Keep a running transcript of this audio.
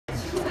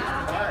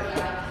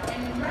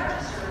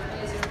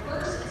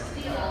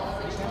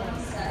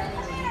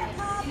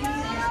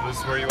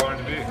this where you wanted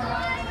to be?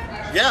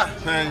 Yeah,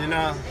 man, you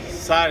know,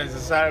 excited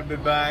to be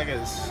back.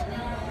 It's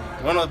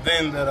one of the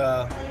things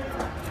that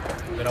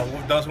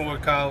doesn't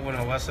work out when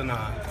I was in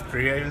a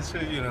free agency,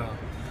 you know.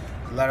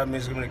 A lot of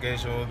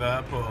miscommunication with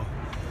that, but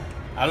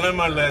I learned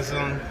my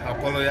lesson. I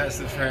apologize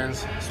to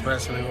fans,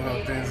 especially one of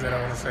the things that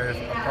I want to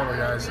say. I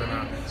apologize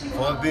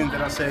for the things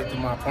that I said to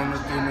my former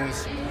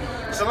teammates.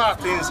 There's a lot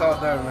of things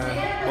out there,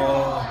 man.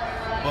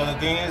 But the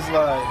thing is,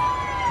 like,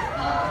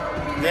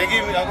 they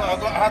give me. I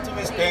have to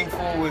be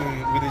thankful with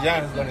the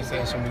Giants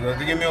organization because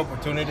they give me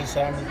opportunity to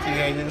sign with free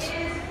agents,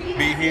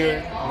 be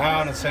here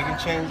now on a second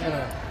chance. You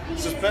know,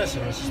 it's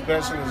special. It's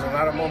special. There's a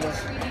lot of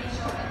moments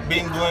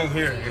being doing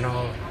here. You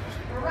know.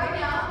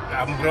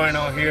 I'm growing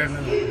out here in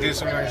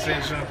this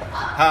organization,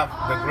 have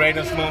the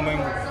greatest moment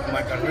in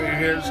my career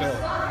here, so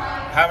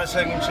have a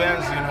second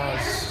chance, you know,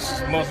 it's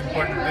the most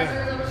important thing.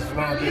 It's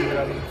one of the things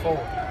that I look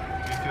forward.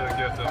 Do you feel like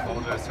you have to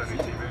apologize to any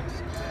teammates?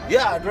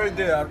 Yeah, I really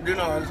did. You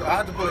know, I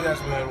have to apologize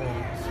to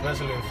everyone,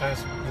 especially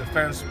the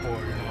fan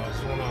support, you know, it's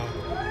one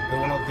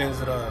of the things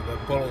that I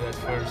apologize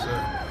for. So,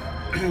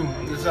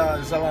 there's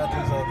a lot of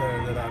things out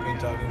there that I've been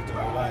talking to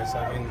my guys.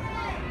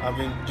 I've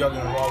been jogging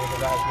around with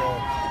the guys, but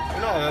you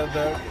know,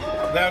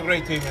 they're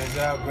great teammates.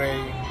 They're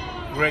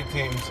a great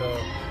team. So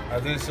I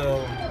think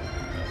so.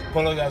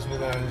 Apologize with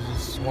them is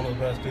just one of the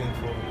best things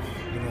for,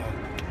 you know,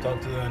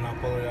 talk to them and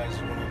apologize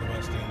is one of the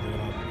best things. You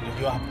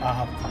know, I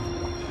have to.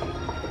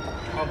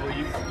 Pablo,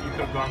 you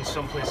could have gone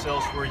someplace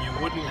else where you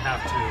wouldn't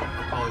have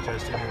to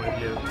apologize to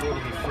anyone. You had a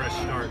totally fresh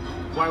start.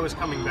 Why was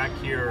coming back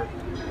here?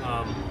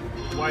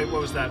 Why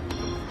was that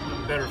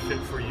a better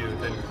fit for you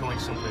than going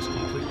someplace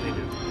completely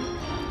new?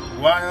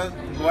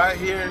 Why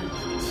here?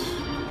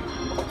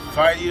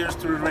 5 years,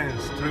 3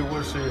 rings, 3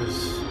 World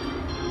Series,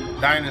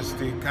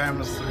 dynasty,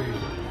 chemistry,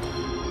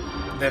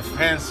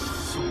 defense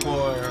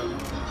support.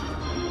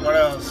 What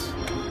else?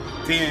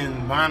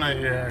 Team,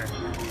 manager,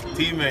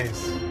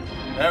 teammates,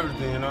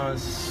 everything. You know,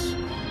 it's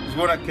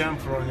where I came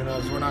from. You know,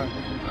 it's when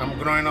I'm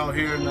growing out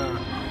here and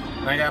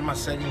I got my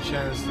second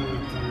chance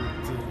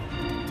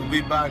to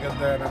be back up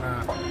there.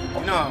 And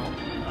you know,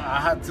 I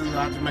had to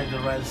make the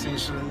right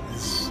decision.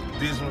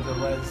 This was the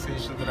right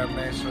decision that I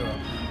made. So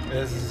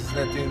this is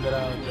the thing that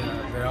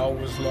I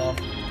always love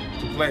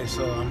to play.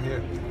 So I'm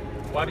here.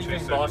 Why do you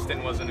think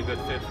Boston wasn't a good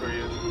fit for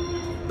you?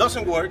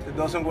 Doesn't work. It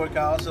doesn't work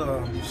out.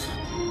 So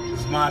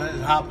it's matter.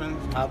 It happens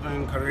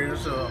in career.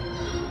 So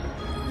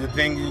you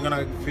think you're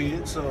gonna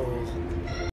fit. So